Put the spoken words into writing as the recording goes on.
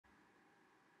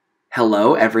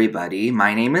Hello, everybody.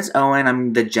 My name is Owen.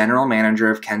 I'm the general manager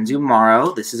of Kenzo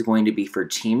Maru. This is going to be for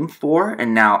Team 4,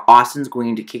 and now Austin's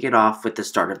going to kick it off with the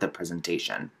start of the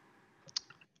presentation.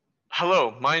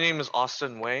 Hello, my name is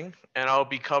Austin Wang, and I'll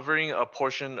be covering a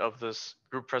portion of this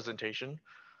group presentation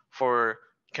for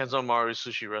Kenzo Maru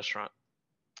Sushi Restaurant.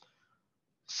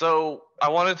 So, I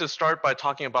wanted to start by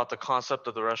talking about the concept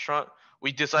of the restaurant.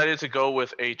 We decided to go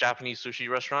with a Japanese sushi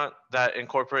restaurant that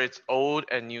incorporates old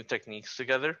and new techniques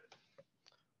together.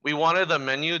 We wanted the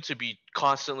menu to be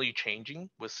constantly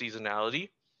changing with seasonality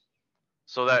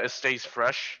so that it stays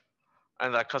fresh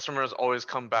and that customers always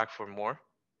come back for more.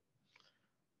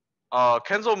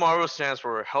 Kenzo Maru stands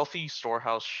for Healthy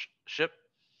Storehouse Ship.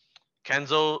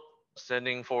 Kenzo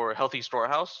standing for Healthy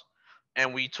Storehouse.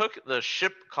 And we took the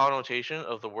ship connotation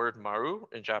of the word Maru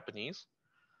in Japanese.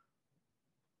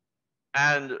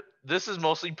 And this is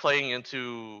mostly playing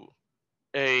into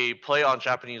a play on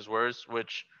Japanese words,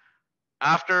 which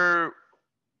after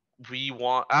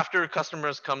after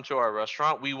customers come to our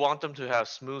restaurant, we want them to have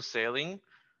smooth sailing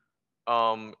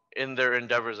in their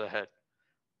endeavors ahead.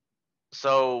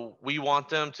 So we want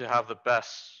them to have the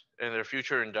best in their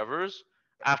future endeavors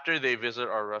after they visit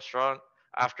our restaurant,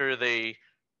 after they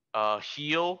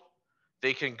heal,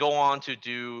 they can go on to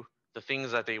do the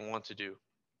things that they want to do.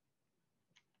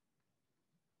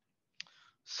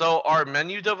 So our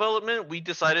menu development, we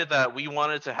decided that we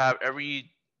wanted to have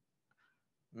every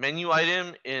menu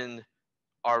item in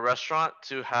our restaurant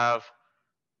to have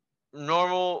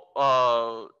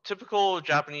normal, typical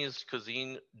Japanese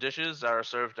cuisine dishes that are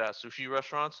served at sushi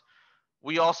restaurants.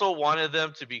 We also wanted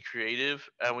them to be creative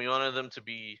and we wanted them to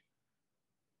be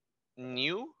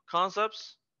new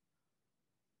concepts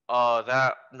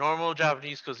that normal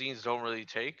Japanese cuisines don't really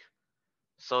take,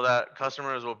 so that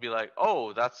customers will be like,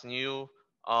 "Oh, that's new.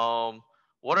 Um,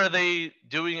 what are they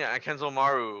doing at Kenzo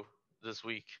Maru this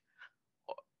week?"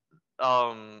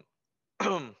 Um,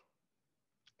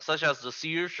 such as the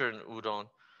searshin udon.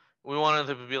 We wanted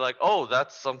them to be like, "Oh,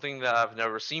 that's something that I've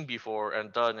never seen before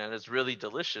and done, and it's really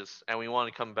delicious, and we want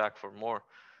to come back for more."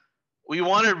 We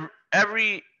wanted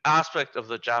every aspect of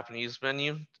the Japanese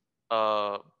menu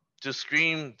uh, to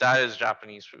scream that is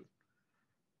Japanese food.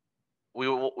 We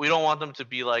don't want them to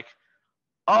be like,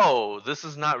 oh, this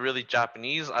is not really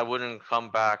Japanese. I wouldn't come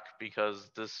back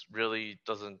because this really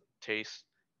doesn't taste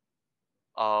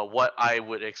what I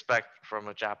would expect from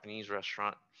a Japanese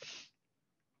restaurant.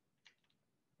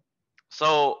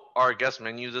 So our guest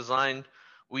menu design,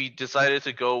 we decided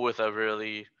to go with a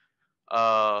really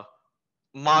uh,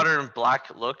 modern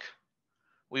black look.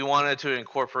 We wanted to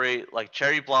incorporate like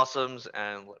cherry blossoms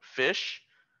and fish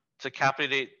to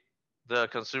captivate the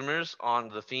consumers on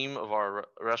the theme of our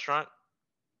restaurant.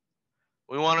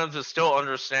 We want them to still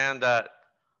understand that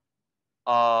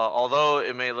although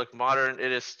it may look modern,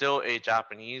 it is still a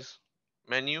Japanese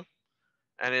menu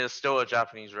and it is still a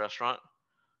Japanese restaurant.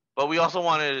 But we also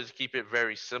wanted to keep it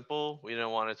very simple. We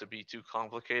didn't want it to be too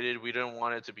complicated. We didn't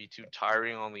want it to be too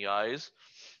tiring on the eyes.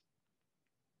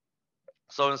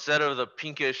 So instead of the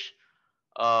pinkish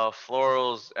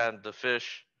florals and the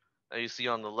fish that you see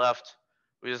on the left,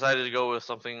 we decided to go with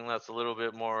something that's a little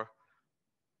bit more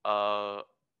uh,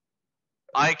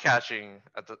 eye-catching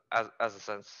as a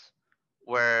sense,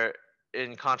 where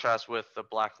in contrast with the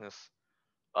blackness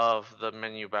of the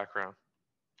menu background.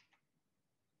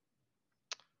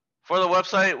 For the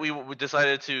website, we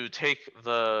decided to take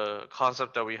the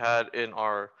concept that we had in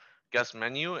our guest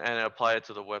menu and apply it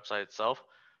to the website itself,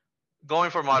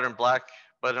 going for modern black,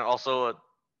 but then also a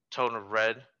tone of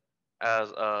red as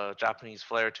a Japanese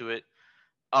flair to it.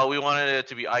 We wanted it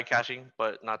to be eye-catching,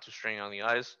 but not too straining on the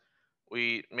eyes.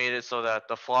 We made it so that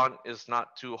the font is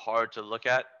not too hard to look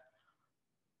at.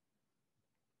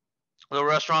 The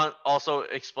restaurant also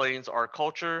explains our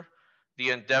culture, the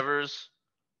endeavors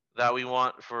that we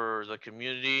want for the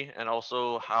community, and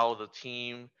also how the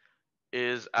team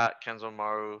is at Kenzo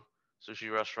Maru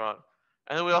Sushi Restaurant.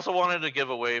 And then we also wanted to give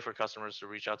a way for customers to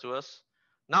reach out to us,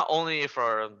 not only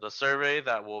for the survey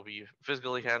that will be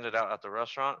physically handed out at the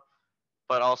restaurant,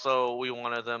 but also we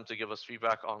wanted them to give us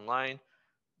feedback online,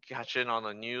 catch in on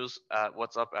the news at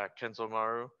what's up at Kenzo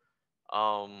Maru.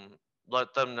 Let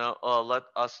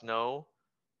us know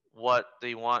what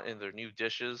they want in their new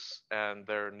dishes and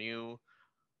their new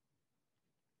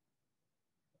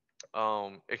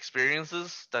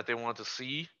experiences that they want to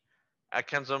see at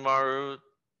Kenzomaru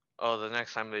the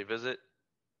next time they visit.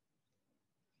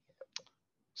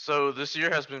 So this year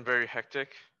has been very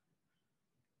hectic,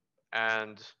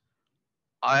 and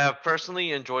I have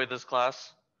personally enjoyed this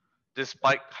class,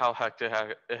 despite how hectic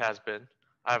it has been.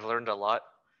 I've learned a lot.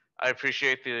 I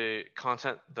appreciate the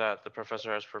content that the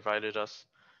professor has provided us.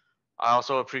 I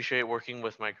also appreciate working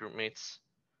with my group mates.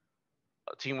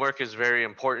 Teamwork is very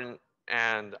important,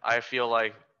 and I feel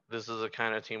like this is the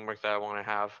kind of teamwork that I want to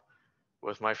have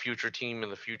with my future team in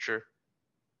the future.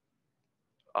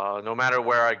 No matter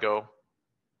where I go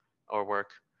or work.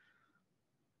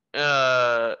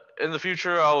 In the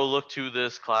future, I will look to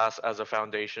this class as a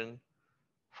foundation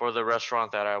for the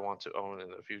restaurant that I want to own in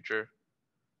the future.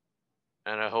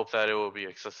 And I hope that it will be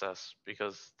a success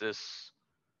because this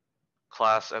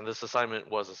class and this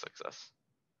assignment was a success.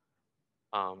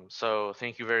 So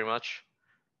thank you very much.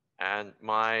 And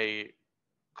my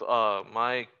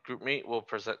group mate will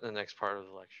present the next part of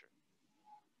the lecture.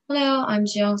 Hello, I'm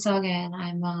Jeong Suk and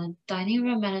I'm a dining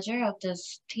room manager of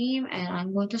this team and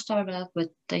I'm going to start off with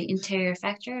the interior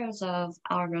factors of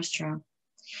our restaurant.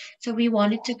 So we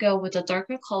wanted to go with a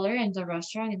darker color in the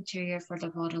restaurant interior for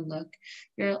the modern look.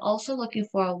 We're also looking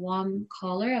for a warm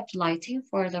color of lighting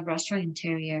for the restaurant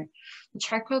interior. The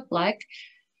charcoal black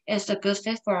is a good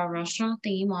fit for our restaurant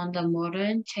theme on the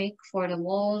modern take for the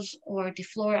walls or the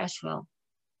floor as well.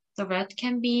 The red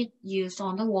can be used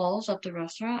on the walls of the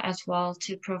restaurant as well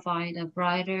to provide a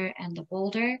brighter and a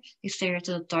bolder exterior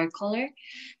to the dark color.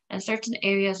 And certain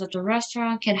areas of the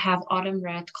restaurant can have autumn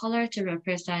red color to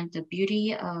represent the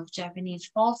beauty of Japanese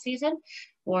fall season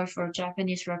or for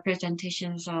Japanese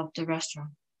representations of the restaurant.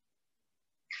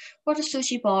 For the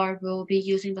sushi bar, we'll be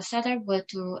using the cedar wood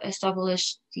to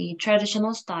establish the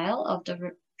traditional style of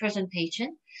the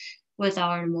presentation with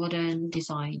our modern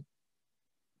design.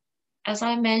 As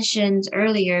I mentioned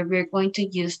earlier, we're going to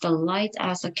use the light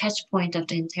as a catch point of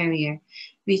the interior.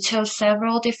 We chose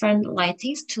several different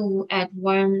lightings to add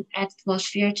warm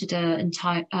atmosphere to the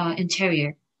entire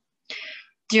interior.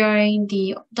 During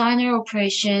the diner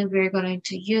operation, we're going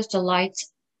to use the light,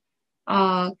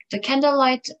 the candle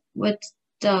light with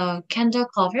the candle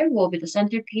cover will be the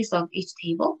centerpiece of each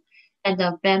table. And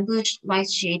the bamboo light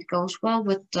shade goes well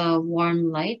with the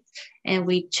warm light. And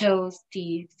we chose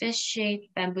the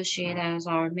fish-shaped bamboo shade as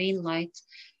our main light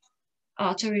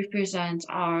to represent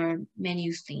our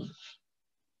menu theme.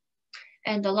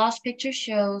 And the last picture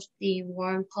shows the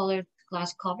warm colored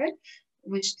glass cover,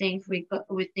 which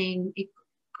we think it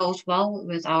goes well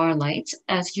with our lights.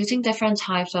 As using different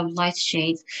types of light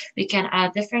shades, we can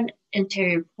add different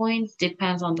interior points,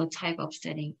 depends on the type of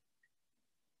setting.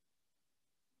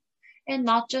 And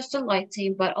not just the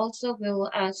lighting, but also we'll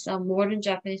add some modern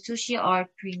Japanese sushi art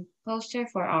print poster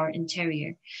for our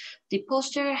interior. The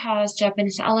poster has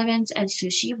Japanese elements and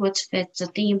sushi, which fits the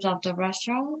themes of the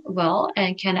restaurant well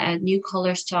and can add new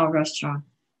colors to our restaurant.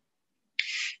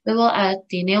 We will add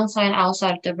the neon sign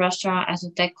outside the restaurant as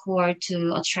a decor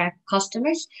to attract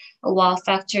customers. A wow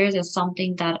factor is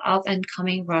something that up and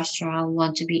coming restaurant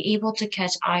want to be able to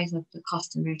catch eyes of the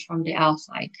customers from the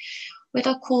outside. With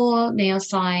a cool neon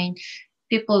sign,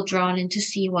 people drawn in to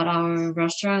see what our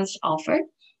restaurants offer.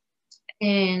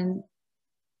 And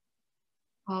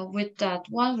with that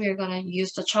one, we're going to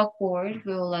use the chalkboard.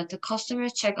 We will let the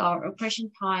customers check our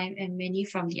operation time and menu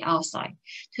from the outside.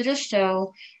 To do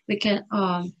so, we can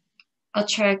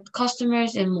attract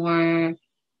customers in more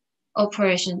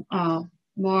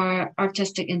more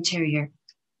artistic interior.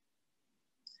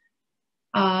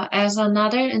 As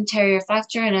another interior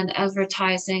factor and an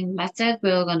advertising method,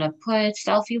 we're gonna put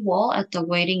selfie wall at the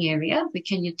waiting area. We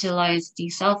can utilize the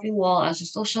selfie wall as a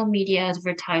social media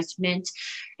advertisement,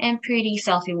 and pretty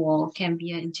selfie wall can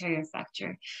be an interior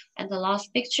factor. And the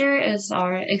last picture is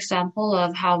our example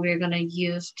of how we're gonna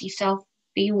use the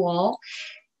selfie wall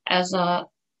as a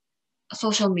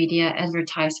social media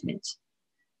advertisement.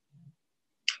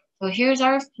 So here's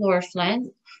our floor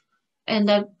plan. In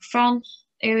the front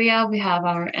area, we have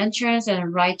our entrance,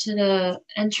 and right to the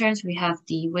entrance, we have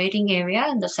the waiting area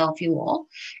and the selfie wall.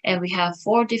 And we have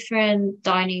 4 different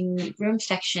dining room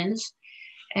sections.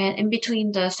 And in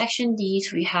between the section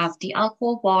Ds, we have the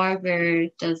alcohol bar where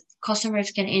the customers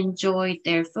can enjoy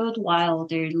their food while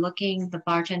they're looking, the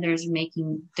bartenders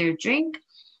making their drink.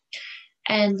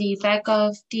 And the back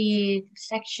of the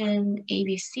section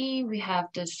ABC, we have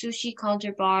the sushi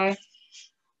counter bar,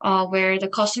 where the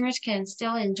customers can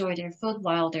still enjoy their food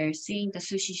while they're seeing the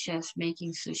sushi chefs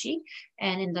making sushi.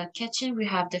 And in the kitchen, we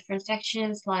have different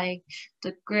sections like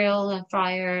the grill and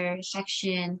fryer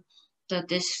section, the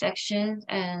dish section,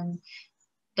 and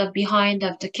the behind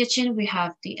of the kitchen, we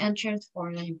have the entrance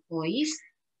for the employees.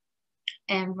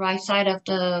 And right side of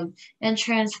the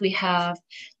entrance, we have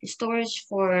the storage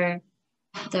for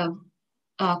the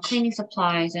cleaning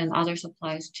supplies and other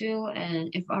supplies too. And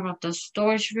in front of the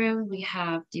storage room, we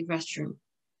have the restroom.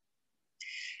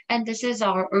 And this is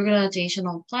our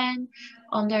organizational plan.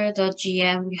 Under the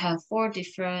GM, we have 4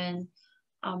 different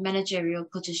managerial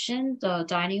position: the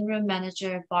dining room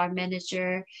manager, bar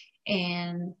manager,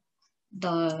 and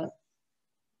the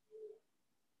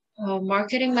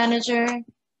marketing manager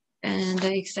and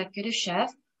the executive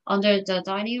chef. Under the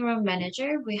dining room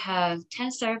manager, we have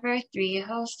 10 servers, 3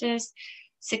 hostess,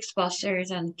 6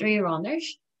 bussers, and 3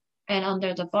 runners. And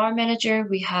under the bar manager,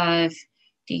 we have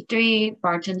the 3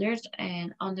 bartenders.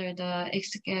 And under the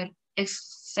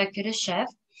executive chef,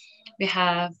 we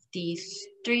have these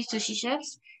 3 sushi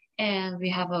chefs, and we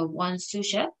have a 1 sous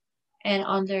chef. And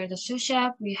under the sous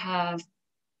chef, we have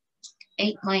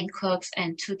 8 line cooks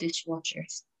and 2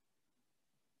 dishwashers.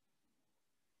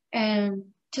 And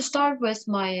to start with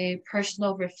my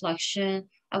personal reflection,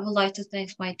 I would like to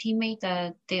thank my teammate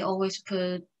that they always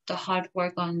put the hard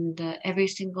work on every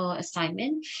single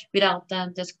assignment. Without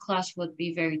them, this class would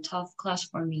be very tough class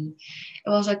for me. It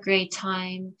was a great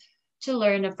time to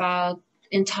learn about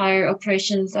entire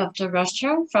operations of the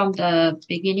restaurant from the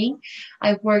beginning.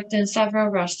 I've worked in several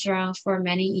restaurants for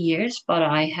many years, but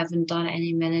I haven't done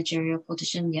any managerial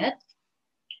position yet.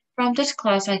 From this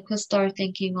class, I could start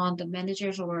thinking on the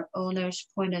manager's or owner's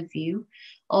point of view.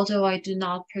 Although I do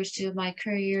not pursue my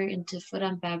career into food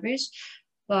and beverage,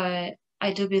 but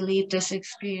I do believe this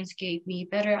experience gave me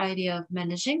a better idea of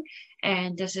managing,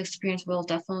 and this experience will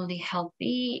definitely help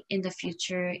me in the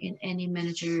future in any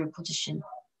managerial position.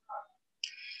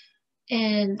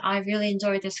 And I really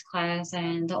enjoyed this class,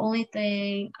 and the only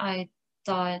thing I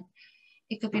thought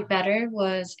it could be better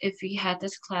was if we had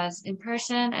this class in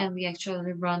person and we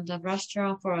actually run the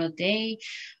restaurant for a day.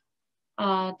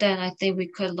 Then I think we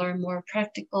could learn more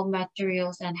practical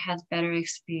materials and have better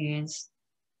experience.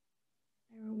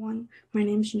 Everyone, my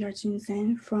name is Yajin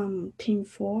Zhang from Team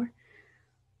 4.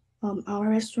 Our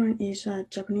restaurant is a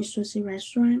Japanese sushi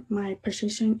restaurant. My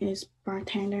position is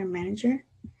bartender manager.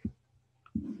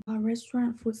 Our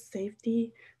restaurant food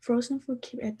safety, frozen food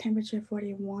keep at temperature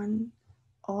 41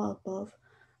 or above.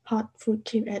 Hot food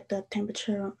keep at the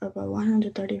temperature above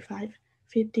 135.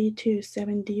 50 to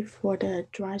 70 for the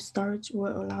dry storage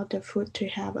will allow the food to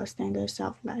have a standard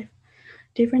shelf life.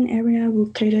 Different area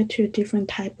will cater to different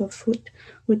type of food.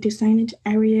 We designed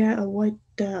area avoid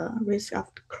the risk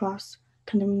of cross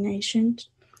contamination.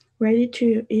 Ready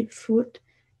to eat food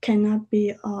cannot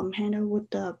be handled with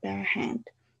the bare hand.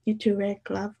 Need to wear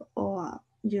glove or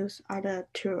use other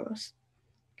tools.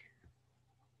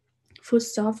 Food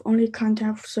served only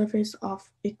contact surface of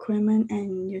equipment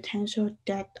and utensils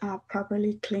that are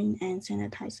properly cleaned and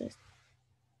sanitized.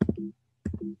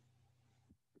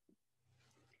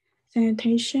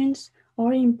 Sanitations,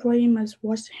 all employees must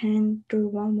wash hands through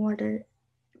warm water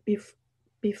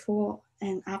before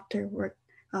and after work,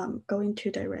 going to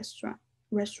the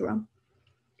restroom.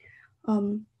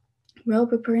 Well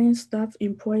preparing staff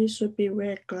employees should be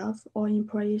wear gloves. All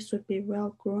employees should be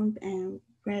well groomed and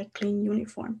wear clean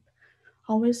uniform.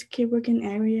 Always keep working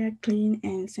area clean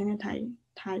and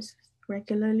sanitized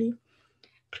regularly.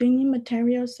 Cleaning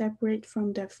materials separate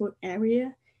from the food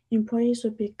area. Employees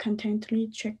should be constantly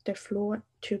check the floor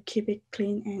to keep it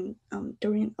clean and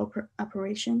during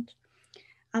operations.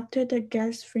 After the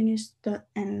guests finish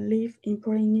and leave,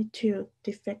 employees need to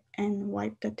disinfect and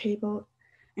wipe the table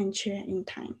and chair in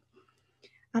time.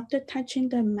 After touching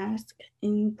the mask,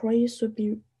 employees should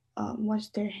be wash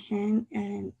their hands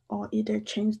and or either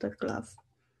change the glove.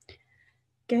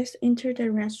 Guests enter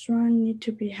the restaurant need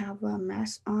to have a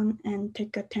mask on and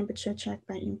take a temperature check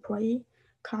by employee.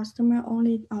 Customer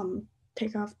only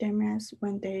take off their mask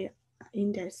when they are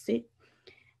in their seat,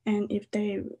 and if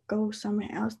they go somewhere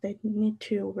else, they need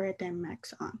to wear their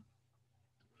mask on.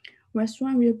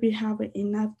 Restaurant will be having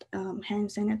enough hand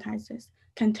sanitizers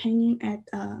containing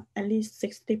at least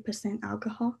 60%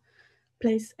 alcohol,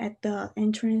 placed at the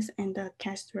entrance and the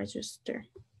cash register.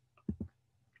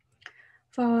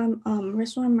 For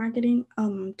restaurant marketing,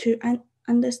 to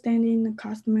understanding the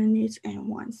customer needs and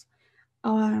wants,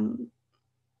 our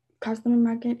customer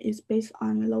market is based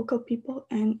on local people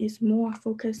and is more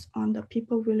focused on the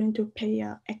people willing to pay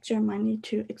extra money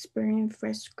to experience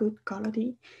fresh, good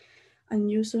quality,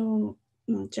 unusual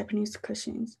Japanese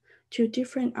cuisines. To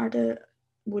different other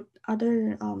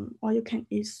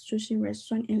all-you-can-eat sushi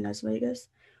restaurant in Las Vegas,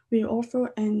 we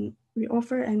offer an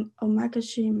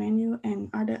omakase menu and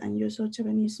other unusual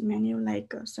Japanese menu like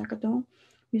sakadon,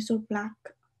 miso black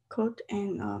coat,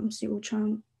 and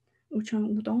uchan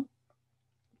udon.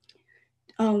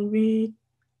 We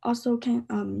also can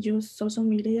use social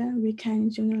media. We can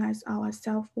utilize our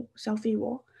selfie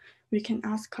wall. We can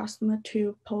ask customers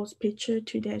to post picture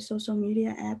to their social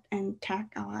media app and tag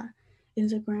our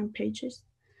Instagram pages.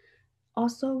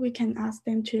 Also, we can ask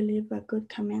them to leave a good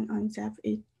comment on Zap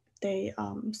they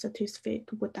satisfied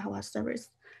with our service,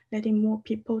 letting more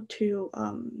people to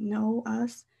know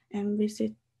us and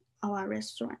visit our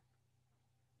restaurant.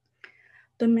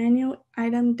 The menu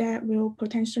item that will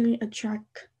potentially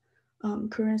attract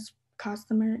current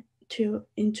customer to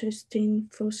interesting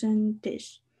fusion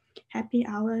dish. Happy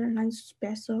hour, lunch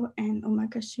special, and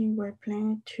omakase were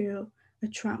planned to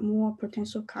attract more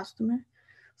potential customer.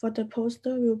 For the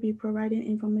poster, we'll be providing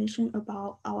information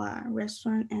about our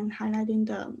restaurant and highlighting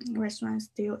the restaurant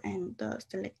style and the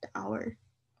select hour.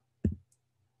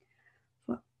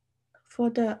 For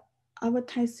the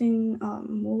advertising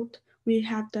mode, we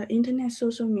have the internet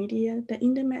social media. The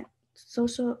internet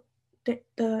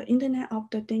of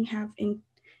the thing have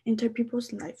enter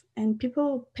people's life, and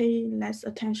people pay less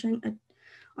attention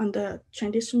on the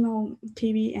traditional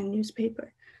TV and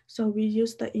newspaper. So we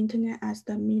use the internet as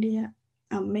the media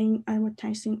main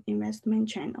advertising investment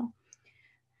channel.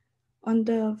 On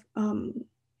the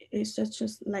it's such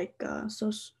as like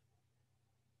social.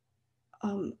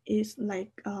 Is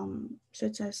like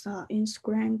such as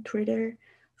Instagram, Twitter,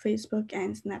 Facebook,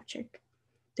 and Snapchat.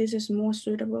 This is more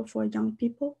suitable for young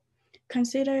people.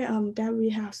 Consider that we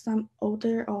have some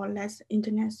older or less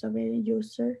internet savvy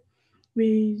user.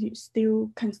 We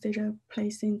still consider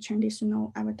placing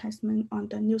traditional advertisement on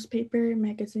the newspaper,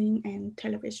 magazine, and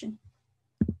television.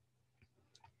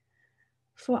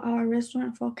 For our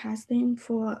restaurant forecasting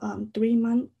for 3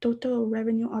 months, total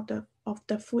revenue of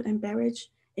the food and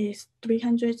beverage is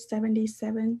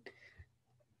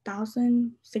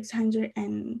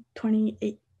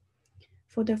 377,628.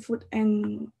 For the food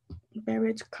and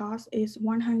beverage cost is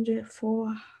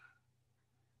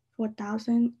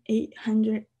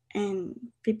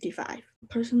 104,855.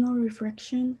 Personal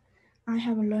reflection, I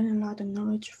have learned a lot of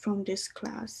knowledge from this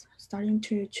class, starting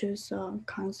to choose a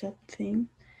concept theme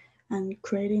and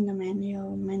creating the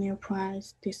menu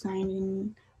price,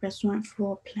 designing restaurant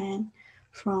floor plan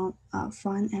from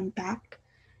front and back.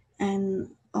 And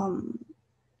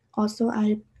also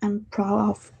I am proud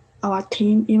of our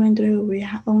team, even though we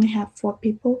only have 4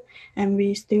 people and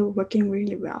we still working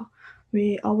really well.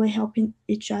 We always helping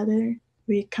each other.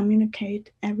 We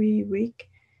communicate every week.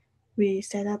 We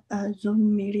set up a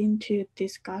Zoom meeting to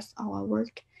discuss our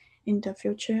work. In the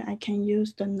future, I can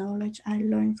use the knowledge I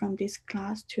learned from this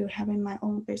class to having my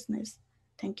own business.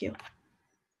 Thank you.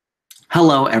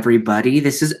 Hello, everybody.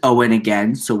 This is Owen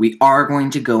again. So we are going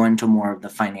to go into more of the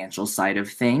financial side of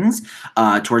things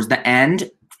towards the end.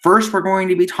 First, we're going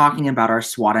to be talking about our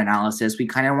SWOT analysis. We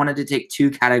kind of wanted to take 2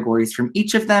 categories from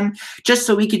each of them, just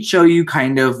so we could show you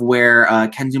kind of where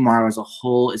Kenzo Maru as a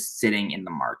whole is sitting in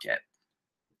the market.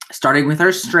 Starting with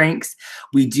our strengths,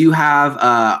 we do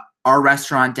have our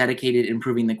restaurant dedicated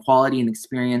improving the quality and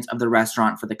experience of the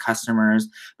restaurant for the customers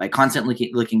by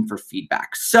constantly looking for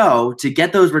feedback. So to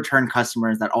get those return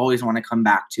customers that always want to come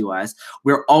back to us,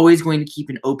 we're always going to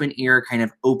keep an open ear, kind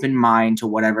of open mind to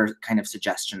whatever kind of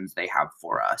suggestions they have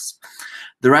for us.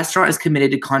 The restaurant is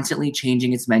committed to constantly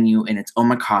changing its menu and its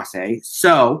omakase.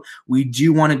 So we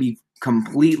do want to be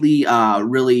completely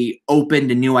really open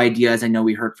to new ideas. I know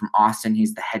we heard from Austin,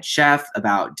 he's the head chef,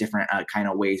 about different kind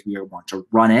of ways we want to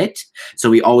run it.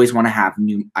 So we always want to have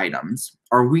new items.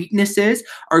 Our weaknesses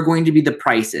are going to be the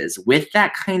prices. With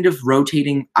that kind of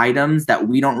rotating items that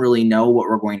we don't really know what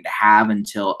we're going to have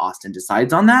until Austin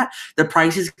decides on that, the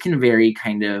prices can vary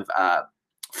kind of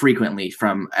frequently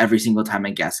from every single time a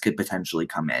guest could potentially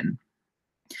come in.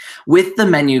 With the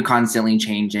menu constantly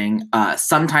changing,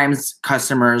 sometimes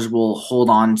customers will hold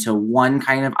on to one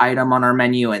kind of item on our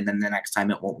menu and then the next time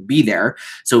it won't be there.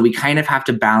 So we kind of have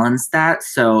to balance that.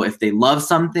 So if they love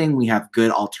something, we have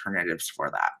good alternatives for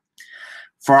that.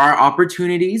 For our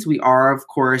opportunities, we are, of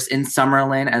course, in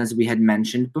Summerlin, as we had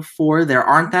mentioned before. There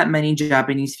aren't that many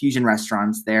Japanese fusion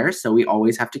restaurants there, so we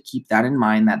always have to keep that in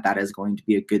mind, that that is going to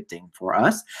be a good thing for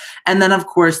us. And then, of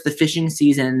course, the fishing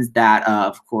seasons that,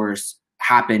 of course,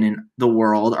 happen in the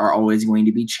world are always going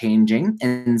to be changing.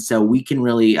 And so we can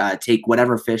really take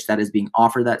whatever fish that is being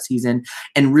offered that season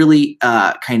and really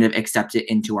kind of accept it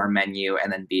into our menu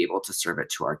and then be able to serve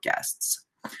it to our guests.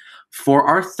 For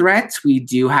our threats, we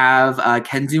do have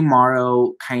Kenzo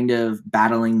Maru kind of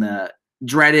battling the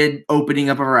dreaded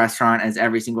opening up of a restaurant, as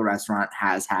every single restaurant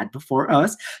has had before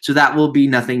us. So that will be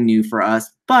nothing new for us.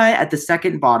 But at the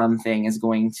second bottom thing is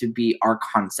going to be our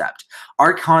concept.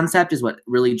 Our concept is what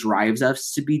really drives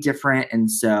us to be different.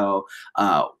 And so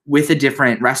with a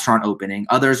different restaurant opening,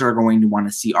 others are going to want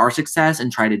to see our success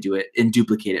and try to do it and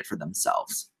duplicate it for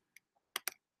themselves.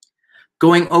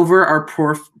 Going over our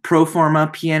pro forma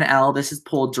P&L, this is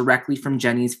pulled directly from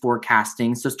Jenny's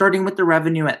forecasting. So starting with the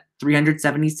revenue at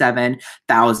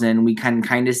 $377,000. We can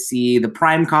kind of see the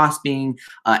prime cost being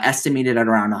estimated at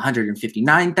around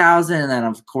 $159,000, and then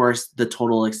of course the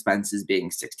total expenses being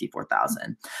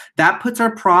 $64,000. That puts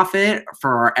our profit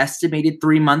for our estimated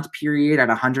 3-month period at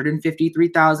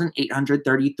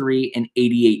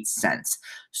 $153,833.88.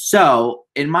 So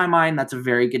in my mind, that's a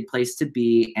very good place to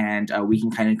be, and we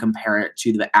can kind of compare it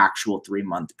to the actual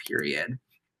 3-month period.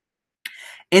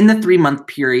 In the 3-month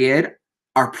period,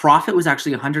 our profit was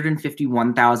actually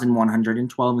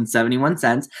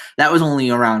 $151,112.71. That was only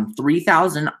around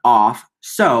 $3,000 off.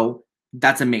 So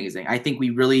that's amazing. I think we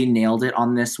really nailed it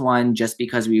on this one just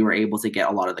because we were able to get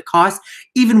a lot of the costs,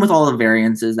 even with all the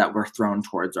variances that were thrown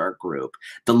towards our group.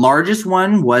 The largest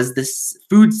one was this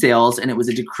food sales, and it was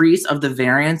a decrease of the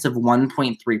variance of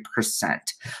 1.3%.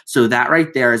 So that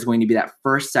right there is going to be that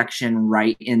first section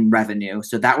right in revenue.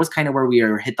 So that was kind of where we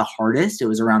were hit the hardest. It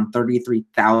was around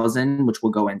 $33,000, which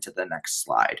we'll go into the next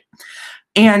slide.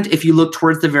 And if you look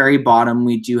towards the very bottom,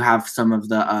 we do have some of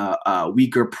the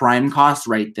weaker prime costs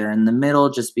right there in the middle,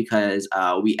 just because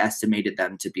we estimated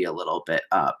them to be a little bit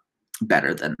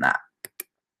better than that.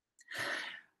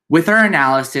 With our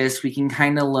analysis, we can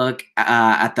kind of look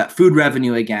at that food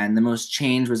revenue again. The most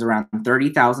change was around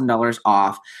 $30,000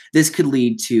 off. This could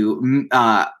lead to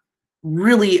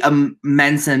really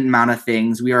immense amount of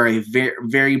things. We are a very,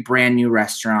 very brand new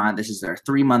restaurant. This is our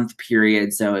 3-month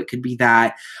period, so it could be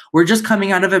that we're just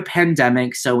coming out of a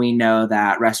pandemic, so we know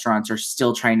that restaurants are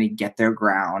still trying to get their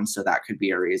ground, so that could be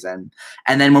a reason.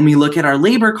 And then when we look at our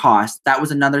labor costs, that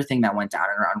was another thing that went down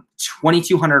around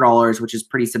 $2,200, which is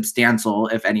pretty substantial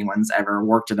if anyone's ever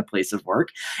worked in a place of work.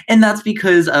 And that's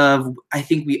because of, I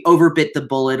think we overbit the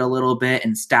bullet a little bit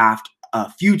and staffed a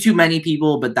few too many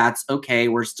people, but that's okay.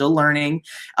 We're still learning.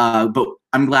 But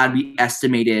I'm glad we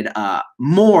estimated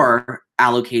more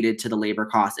allocated to the labor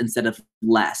cost instead of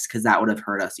less, because that would have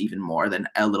hurt us even more than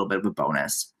a little bit of a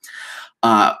bonus.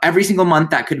 Every single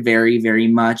month that could vary very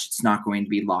much. It's not going to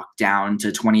be locked down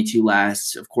to 22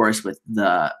 less. Of course, with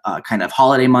the kind of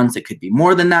holiday months, it could be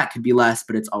more than that, could be less,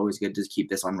 but it's always good to keep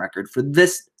this on record for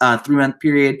this 3-month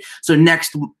period. So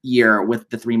next year with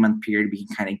the 3-month period, we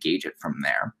can kind of gauge it from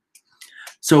there.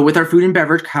 So with our food and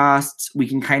beverage costs, we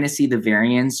can kind of see the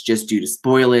variance just due to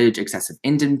spoilage, excessive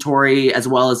inventory, as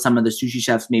well as some of the sushi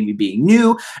chefs maybe being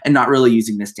new and not really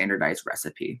using the standardized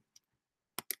recipe.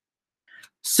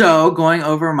 So going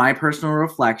over my personal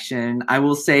reflection, I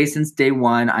will say since day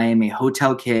one, I am a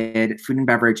hotel kid. Food and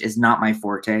beverage is not my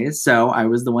forte. So I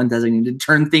was the one designated to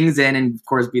turn things in and of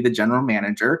course be the general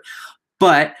manager.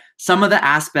 But some of the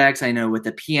aspects I know with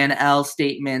the P&L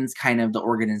statements, kind of the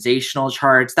organizational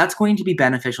charts, that's going to be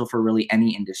beneficial for really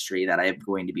any industry that I'm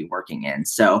going to be working in.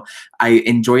 So I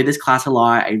enjoyed this class a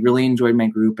lot. I really enjoyed my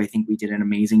group. I think we did an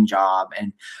amazing job.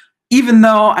 And even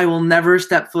though I will never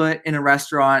step foot in a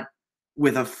restaurant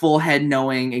with a full head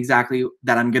knowing exactly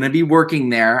that I'm going to be working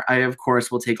there, I, of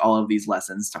course, will take all of these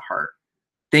lessons to heart.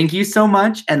 Thank you so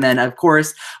much. And then, of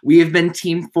course, we have been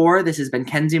Team 4. This has been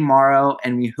Kenzo, Maru,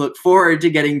 and we look forward to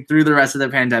getting through the rest of the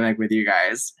pandemic with you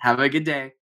guys. Have a good day.